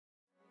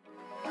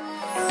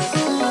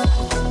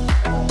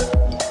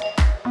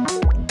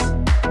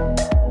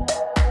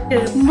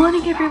Good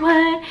morning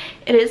everyone.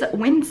 It is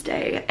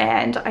Wednesday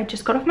and I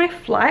just got off my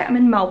flight. I'm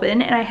in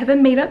Melbourne and I have a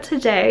meetup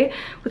today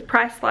with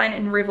Priceline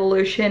and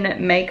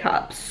Revolution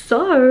makeup.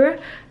 So I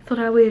thought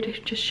I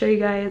would just show you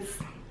guys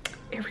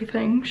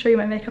everything, show you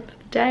my makeup of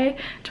the day.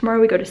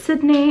 Tomorrow we go to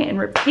Sydney and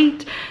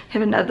repeat,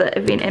 have another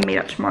event and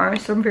meetup tomorrow,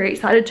 so I'm very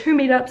excited. 2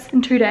 meetups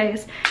in 2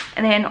 days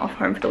and then off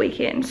home for the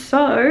weekend.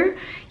 So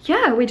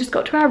yeah, we just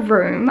got to our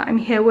room. I'm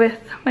here with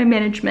my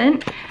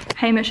management.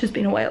 Hamish has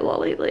been away a lot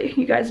lately.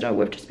 You guys know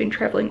we've just been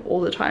traveling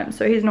all the time,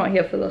 so he's not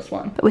here for this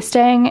one. But we're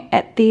staying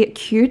at the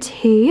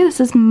QT. This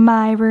is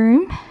my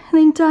room, and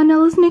then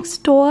Darnell is next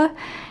door.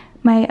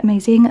 My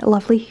amazing,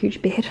 lovely,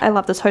 huge bed. I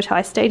love this hotel.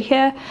 I stayed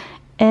here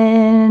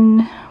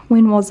in,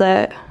 when was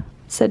it?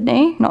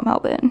 Sydney, not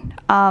Melbourne.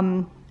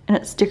 And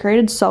it's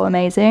decorated so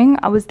amazing.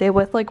 I was there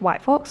with like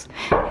White Fox.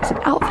 Here's some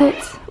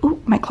outfits. Oh,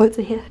 my clothes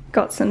are here.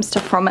 Got some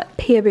stuff from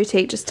Peer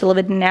Boutique just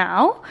delivered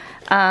now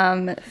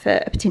for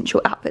a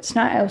potential outfit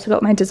tonight. I also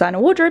got my designer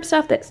wardrobe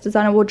stuff. That's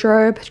designer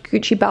wardrobe,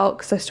 Gucci belt,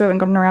 because I still haven't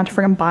gotten around to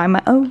friggin' buying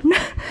my own.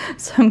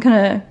 So I'm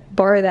gonna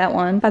borrow that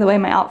one. By the way,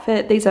 my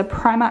outfit, these are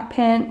Primark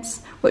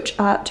pants, which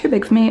are too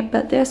big for me,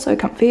 but they're so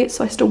comfy,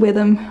 so I still wear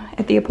them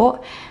at the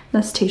airport.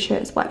 This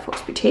t-shirt is White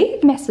Fox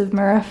Boutique. Massive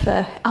mirror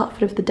for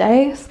outfit of the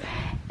days.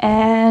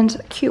 And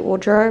a cute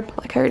wardrobe,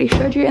 like I already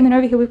showed you. And then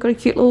over here we've got a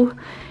cute little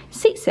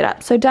seat set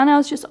up. So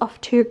Darnell's just off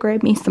to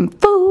grab me some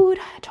food.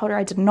 I told her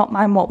I did not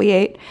mind what we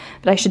eat,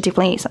 but I should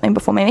definitely eat something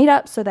before my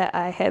meetup so that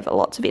I have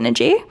lots of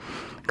energy.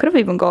 Could have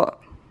even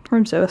got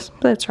room service,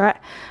 but that's right.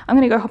 I'm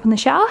gonna go hop in the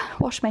shower,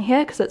 wash my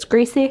hair because it's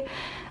greasy.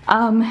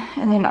 And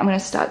then I'm gonna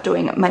start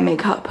doing my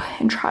makeup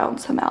and try on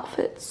some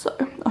outfits. So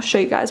I'll show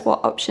you guys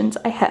what options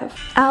I have.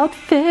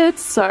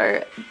 Outfits,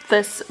 so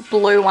this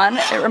blue one,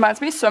 it reminds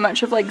me so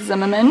much of like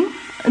Zimmerman.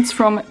 It's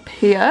from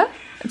Peer.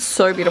 It's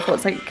so beautiful.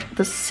 It's like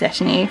this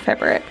satiny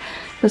fabric.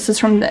 This is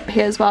from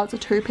Peer as well. It's a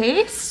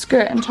 2-piece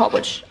skirt and top,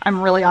 which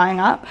I'm really eyeing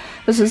up.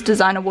 This is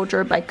designer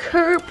wardrobe by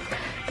Coop.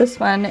 This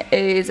one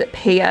is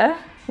Peer,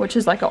 which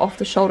is like an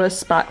off-the-shoulder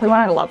sparkly one.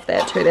 I love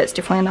that too. That's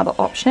definitely another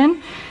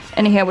option.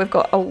 And here we've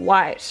got a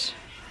white,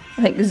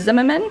 I think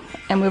Zimmerman,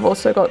 and we've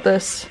also got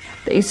this,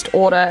 the East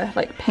Order,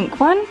 like pink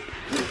one.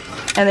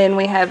 And then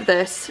we have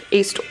this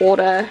East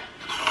Order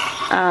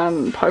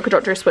polka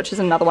dot dress, which is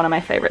another one of my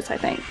favorites, I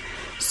think.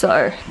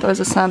 So those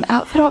are some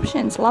outfit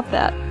options. Love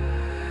that.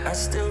 I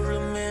still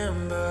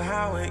remember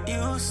how it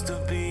used to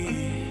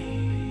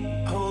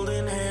be,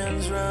 holding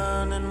hands,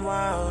 running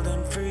wild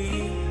and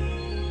free.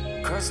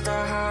 Crossed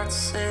our hearts,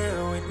 said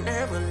we'd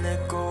never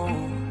let go.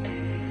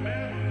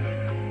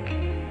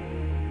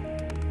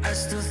 I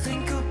still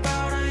think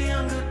about our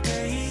younger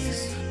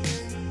days,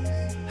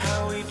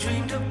 how we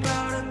dreamed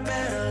about a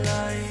better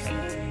life,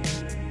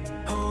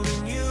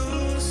 holding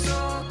you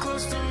so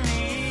close to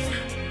me,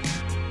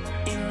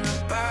 in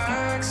the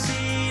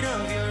backseat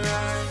of your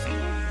ride.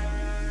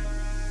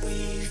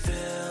 We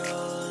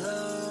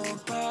fell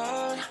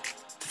apart,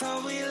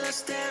 thought we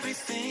lost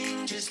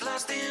everything, just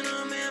lost in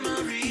our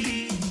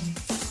memory.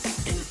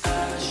 And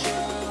I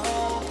sure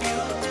hope you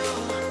do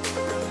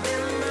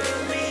remember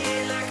me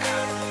like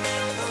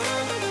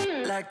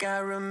I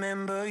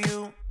remember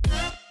you.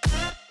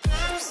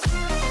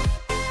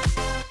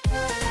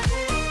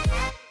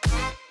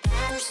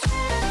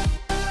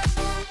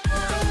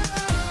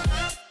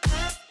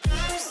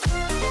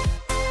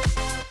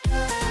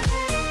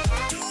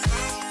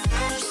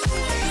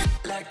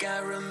 Like I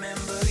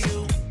remember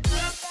you.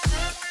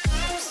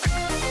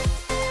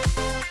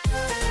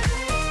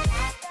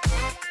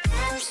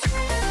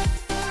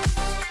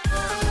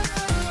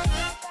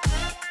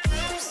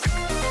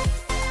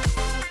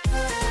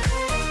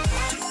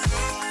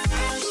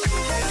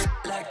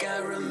 Like I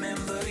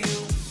remember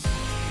you.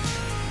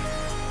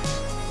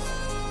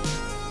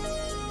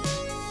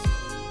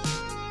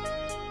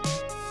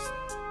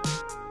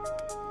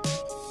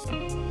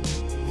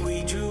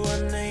 We drew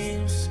our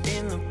names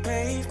in the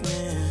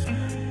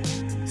pavement,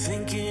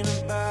 thinking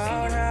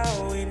about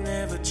how we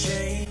never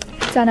changed.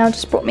 Darnell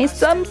just brought me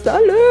some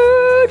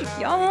salad.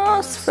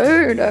 Yes,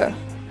 food.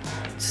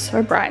 It's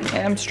so bright in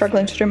here. I'm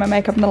struggling to do my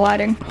makeup and the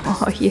lighting.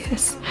 Oh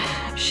yes.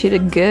 She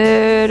did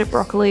good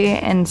broccoli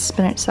and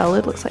spinach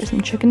salad. Looks like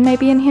some chicken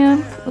maybe in here.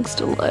 Looks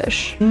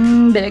delish.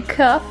 Bit of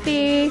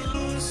coffee.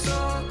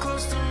 So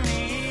close to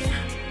me,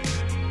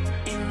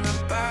 in the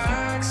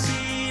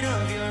backseat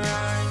of your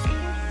ride.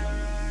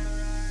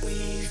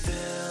 We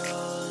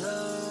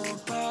fell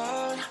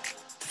apart,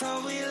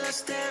 thought we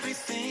lost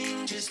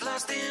everything, just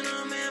lost in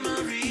our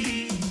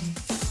memory.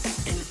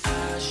 And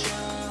I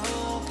sure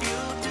hope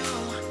you do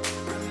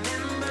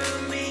remember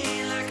me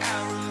like I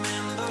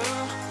remember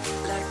you.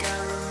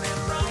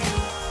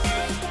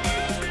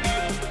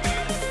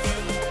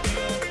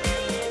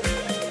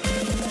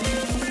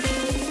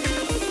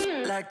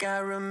 Like I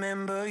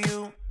remember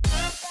you.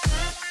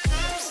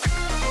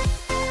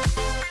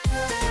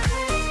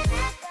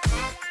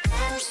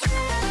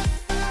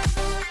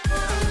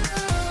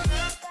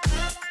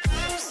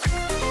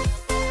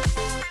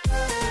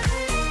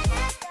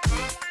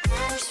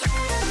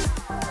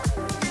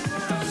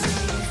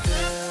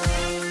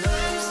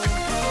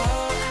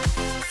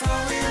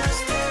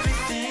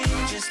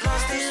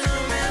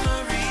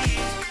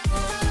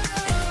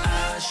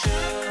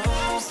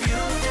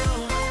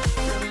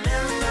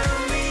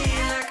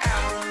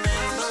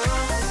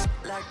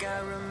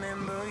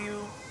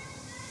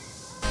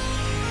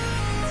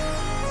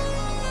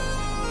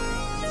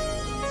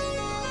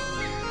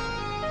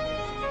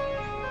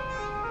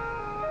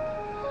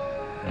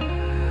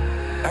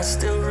 I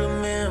still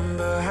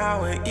remember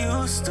how it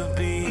used to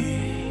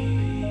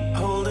be.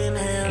 Holding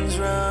hands,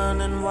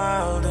 running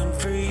wild and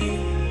free.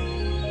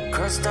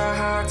 Crossed our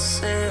hearts,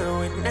 said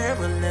we'd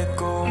never let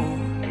go.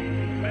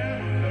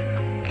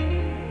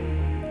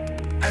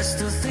 I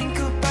still think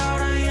about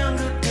our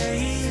younger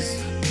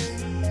days,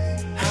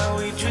 how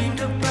we dreamed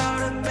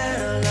about a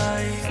better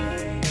life.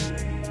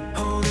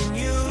 Holding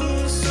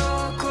you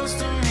so close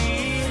to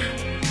me,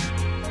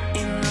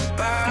 in the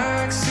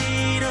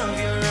backseat of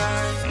your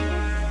ride.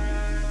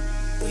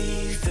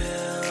 We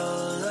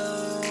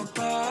fell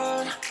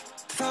apart,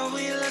 thought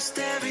we lost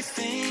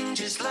everything,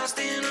 just lost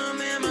in a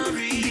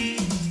memory.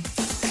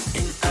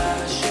 And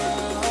I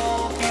sure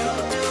hope you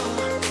do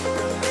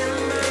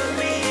remember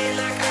me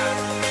like I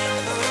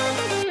remember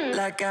you.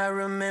 Like I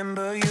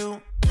remember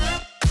you.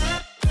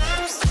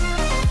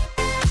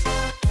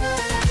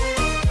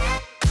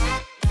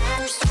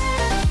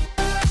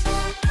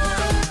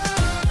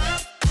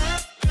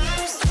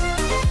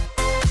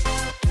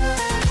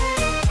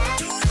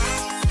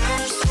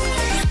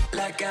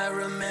 Like I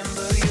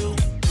remember you.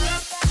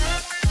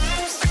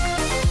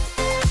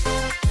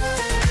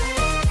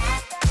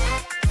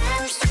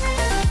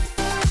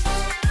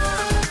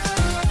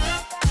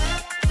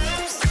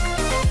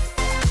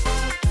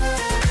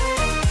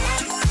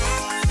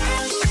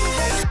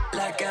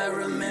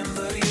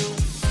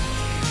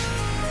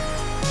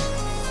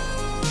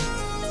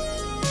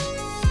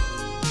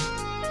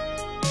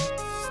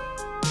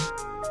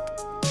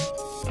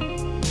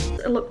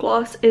 Lip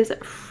gloss is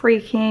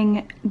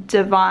freaking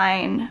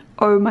divine.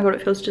 Oh my god,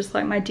 it feels just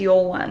like my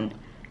Dior one,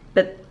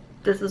 but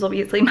this is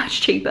obviously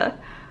much cheaper.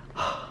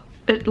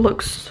 It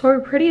looks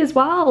so pretty as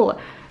well.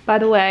 By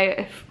the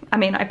way,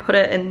 I put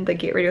it in the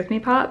get ready with me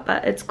part,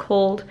 but it's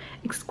called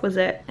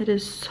Exquisite. It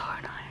is so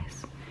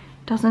nice.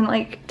 Doesn't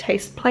like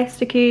taste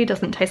plasticky,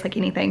 doesn't taste like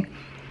anything.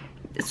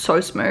 It's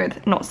so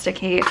smooth, not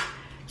sticky,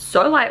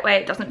 so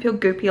lightweight, doesn't feel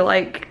goopy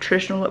like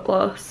traditional lip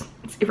gloss.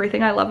 It's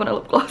everything I love on a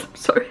lip gloss. I'm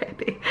so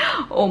happy.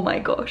 Oh my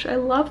gosh, I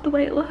love the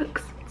way it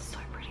looks. It's so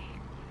pretty.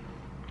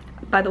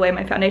 By the way,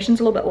 my foundation's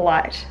a little bit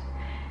light,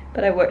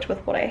 but I worked with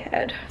what I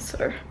had,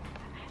 so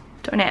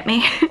don't at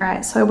me.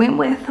 Alright, so I went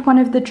with one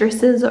of the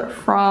dresses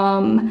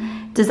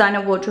from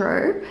Designer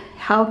Wardrobe.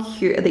 How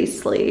cute are these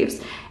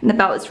sleeves? And the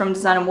belt is from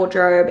Designer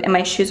Wardrobe, and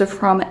my shoes are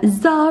from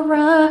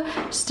Zara.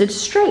 Just did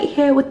straight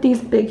hair with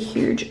these big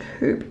huge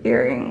hoop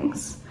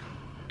earrings.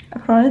 I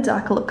put on a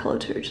darker lip color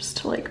too, just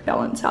to like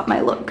balance out my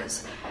look,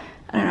 because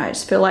I don't know, I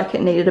just feel like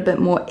it needed a bit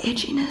more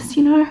edginess,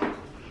 you know?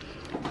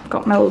 I've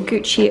got my little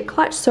Gucci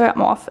clutch, so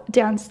I'm off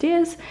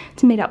downstairs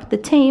to meet up with the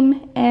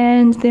team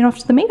and then off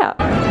to the meetup.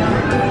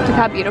 Look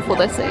how beautiful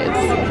this is.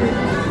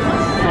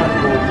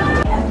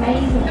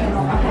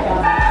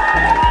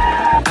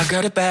 I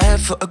got it bad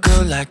for a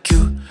girl like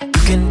you. You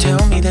can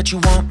tell me that you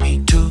want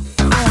me to.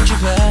 I want you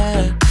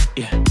bad,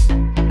 yeah.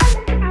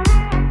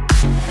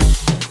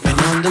 Been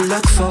on the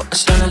look for a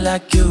stunner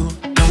like you.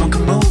 No one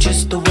can move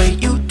just the way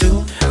you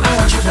do. I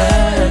want you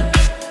bad.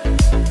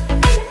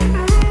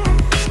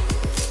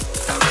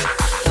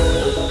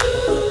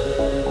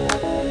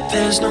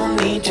 There's no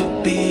need to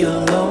be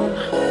alone.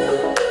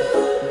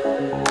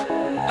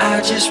 I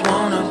just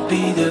wanna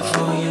be there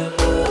for you.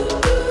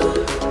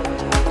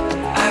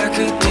 I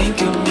could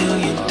think a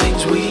million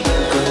things we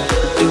could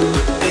do,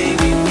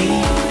 baby,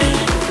 me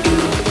and you.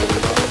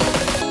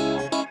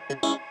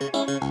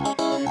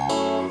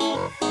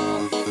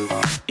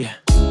 Yeah.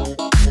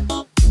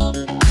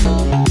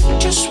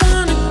 Just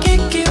wanna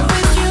kick it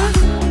with you.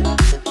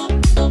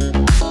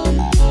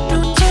 No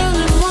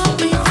telling what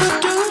we could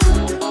do.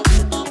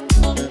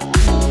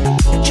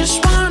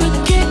 Just wanna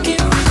kick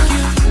it with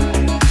you.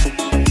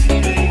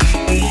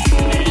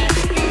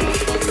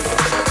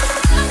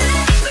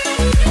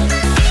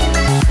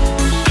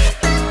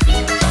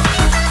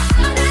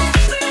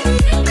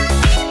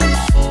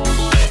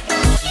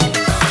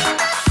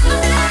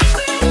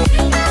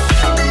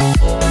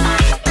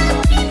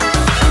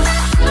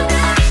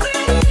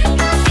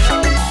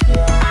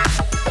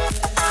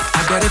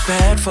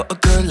 Bad for a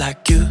girl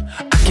like you.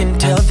 I can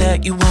tell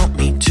that you want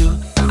me to.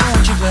 I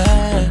want you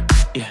bad,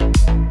 yeah.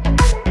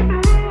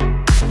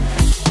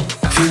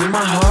 Feeling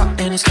my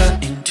heart and it's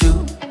cutting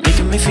too,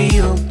 making me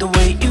feel the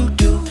way you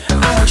do. I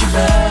want you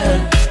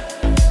bad.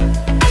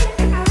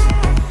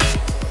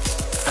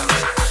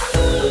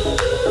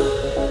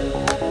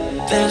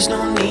 There's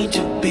no need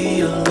to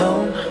be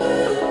alone.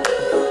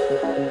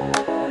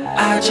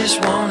 I just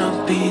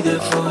wanna be there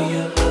for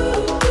you.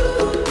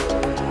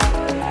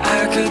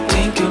 I could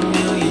think a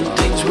million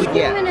things we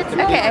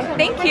Okay,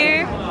 thank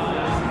you.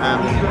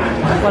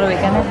 What are we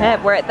gonna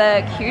have? We're at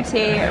the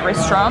QT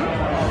restaurant.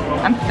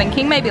 I'm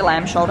thinking maybe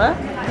lamb shoulder,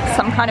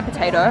 some kind of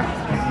potato,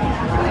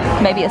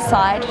 maybe a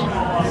side.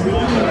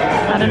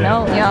 I don't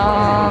know.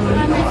 Yum.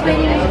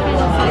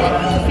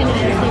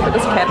 Look at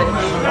this cabbage.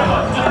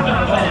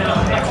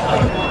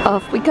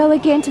 Off we go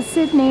again to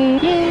Sydney.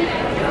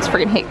 Yeah. It's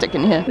freaking hectic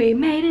in here. We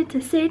made it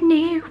to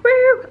Sydney.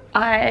 Woo!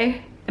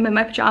 I I'm in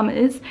my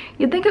pajamas.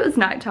 You'd think it was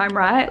nighttime,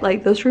 right?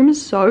 Like, this room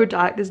is so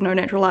dark, there's no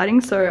natural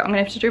lighting, so I'm gonna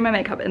have to do my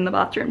makeup in the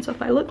bathroom. So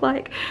if I look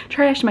like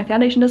trash, my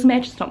foundation doesn't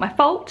match, it's not my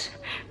fault.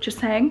 Just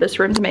saying. This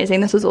room's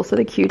amazing. This is also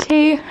the QT,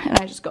 and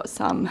I just got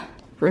some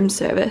room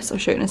service. I'll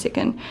show you in a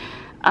second.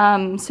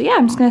 So yeah,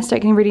 I'm just gonna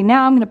start getting ready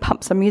now. I'm gonna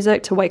pump some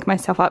music to wake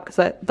myself up,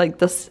 because like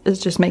this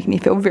is just making me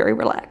feel very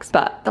relaxed.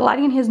 But the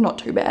lighting in here is not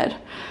too bad.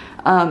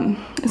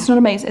 It's not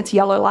amazing, it's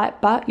yellow light,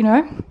 but you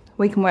know,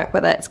 we can work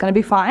with it. It's gonna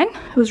be fine.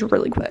 It was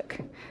really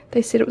quick.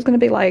 They said it was gonna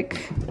be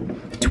like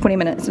 20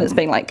 minutes and it's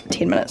been like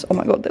 10 minutes. Oh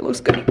my god, that looks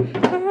good.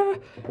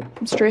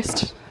 I'm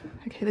stressed.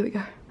 Okay, there we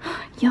go.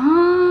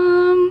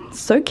 Yum,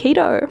 so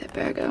keto. That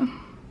burger, can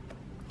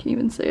you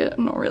even see it?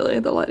 Not really,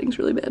 the lighting's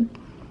really bad.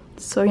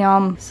 So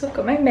yum. So I've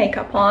got my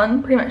makeup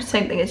on, pretty much the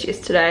same thing as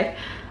yesterday.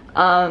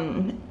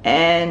 And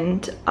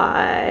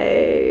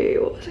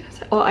what was I gonna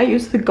say? Oh, I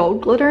used the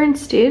gold glitter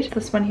instead.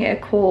 This one here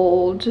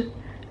called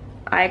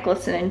I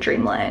Glisten in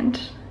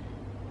Dreamland.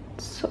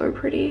 So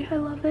pretty, I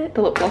love it.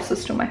 The lip gloss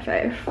is still my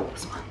fave.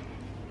 This one,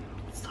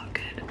 it's so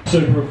good.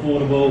 Super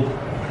affordable,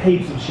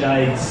 heaps of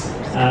shades,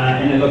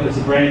 and look, it's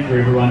a brand for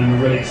everyone, and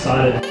we're really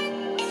excited.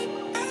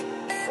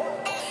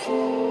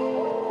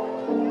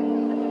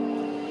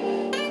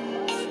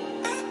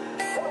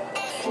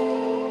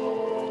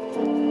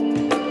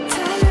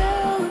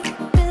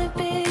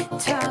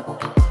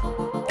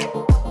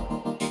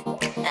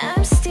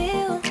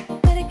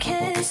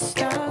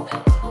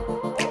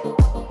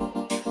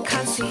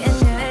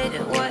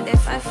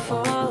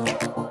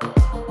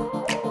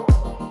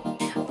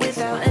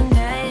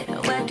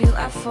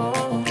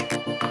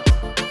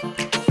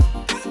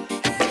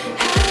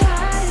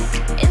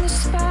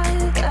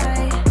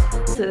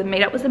 So the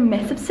meetup was a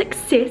massive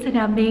success, and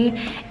now me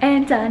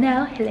and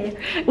Darnell, hello,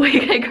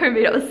 we're gonna go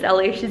meet up with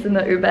Sally. She's in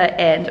the Uber,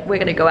 and we're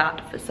gonna go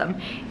out for some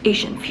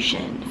Asian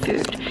fusion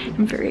food.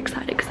 I'm very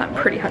excited because I'm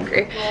pretty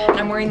hungry. And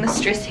I'm wearing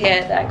this dress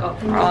here that I got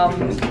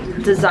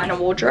from Designer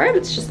Wardrobe.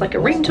 It's just like a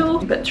rental,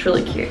 but it's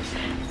really cute.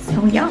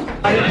 So yum.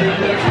 I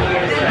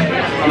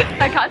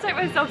can't take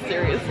myself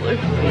seriously. Look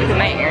at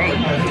my earring.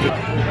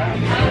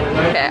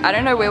 Okay, I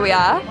don't know where we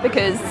are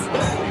because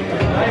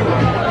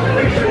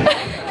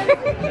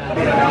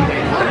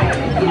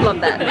love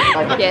that.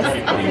 Yes,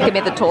 give me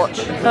the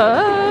torch.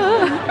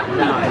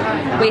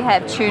 We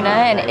have tuna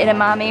and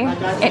edamame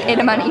and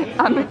edamame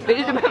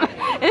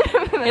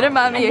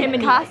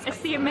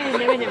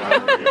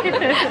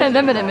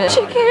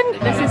chicken.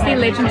 This is the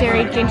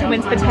legendary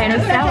Gentleman's Potato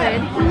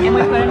Salad, and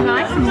we've got a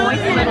nice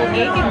moist little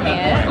egg in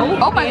there.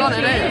 Oh my god,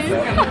 it is.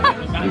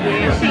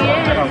 There she is.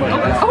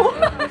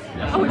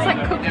 Oh, it's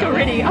like cooked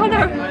already. Oh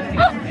no.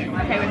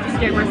 Okay, we'll just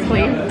go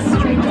briskly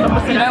straight to the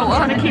opposite. You know what?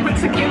 Trying to keep it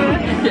together.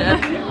 Yeah.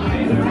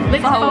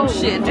 Let's Oh fold.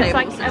 shit, It's table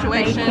like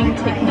situation. a baking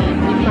technique.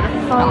 You've got to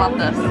fold. I love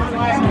this.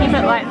 Keep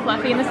it light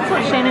fluffy, and this is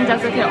what Shannon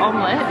does with her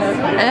omelette.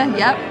 Yeah,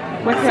 yep.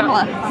 With her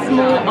Similar.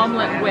 small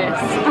omelette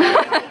whisk.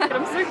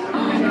 I'm so.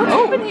 What's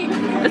happening?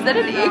 Is that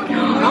an egg?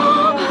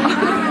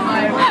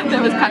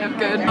 That was kind of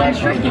good.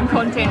 Drinking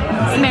content.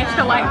 Smash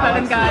the like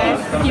button, guys.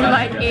 You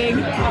like egg.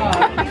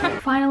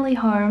 Finally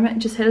home,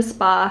 just had a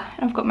spa.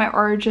 I've got my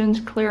Origins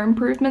Clear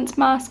Improvements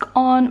mask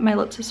on. My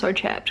lips are so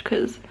chapped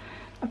because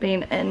I've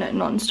been in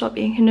non-stop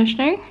air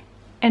conditioning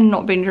and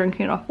not been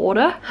drinking enough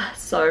water.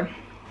 So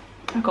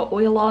I've got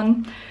oil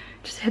on.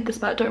 Just had the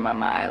spa, don't mind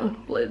my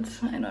eyelids.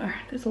 I know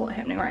there's a lot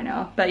happening right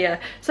now, but yeah.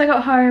 So I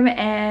got home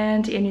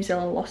and in New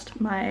Zealand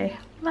lost my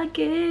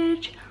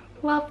luggage.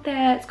 Love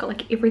that. It's got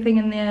like everything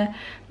in there.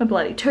 My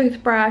bloody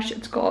toothbrush.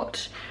 It's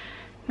got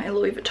my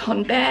Louis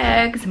Vuitton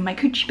bags and my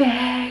Gucci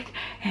bag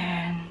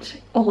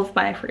and all of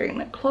my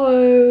freaking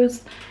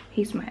clothes.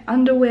 Here's my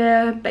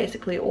underwear,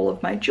 basically all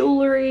of my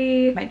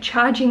jewelry, my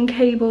charging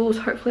cables.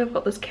 Hopefully I've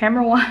got this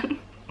camera one.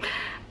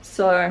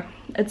 So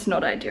it's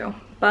not ideal,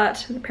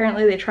 but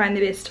apparently they're trying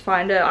their best to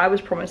find it. I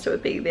was promised it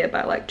would be there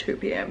by like 2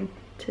 p.m.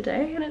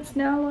 today and it's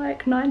now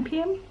like 9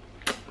 p.m.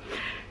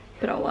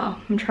 But oh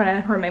well, I'm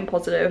trying to remain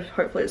positive.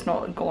 Hopefully it's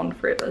not gone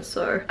forever,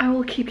 so I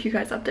will keep you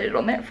guys updated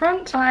on that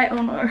front.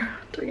 Oh no,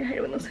 don't you hate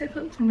it when this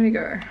happens? I'm gonna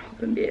go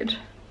hop in bed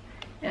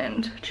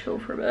and chill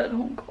for a bit.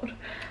 Oh god,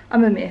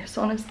 I'm a mess,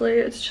 honestly.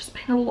 It's just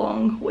been a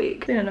long week.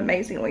 It's been an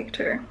amazing week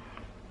too.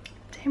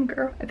 Damn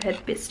girl, I've had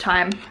the best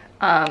time.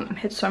 I've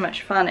had so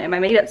much fun at my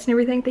meetups and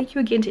everything. Thank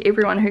you again to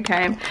everyone who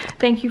came.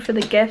 Thank you for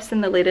the gifts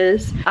and the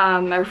letters.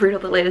 I've read all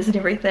the letters and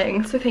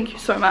everything, so thank you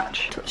so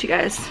much. Talk to you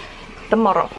guys tomorrow.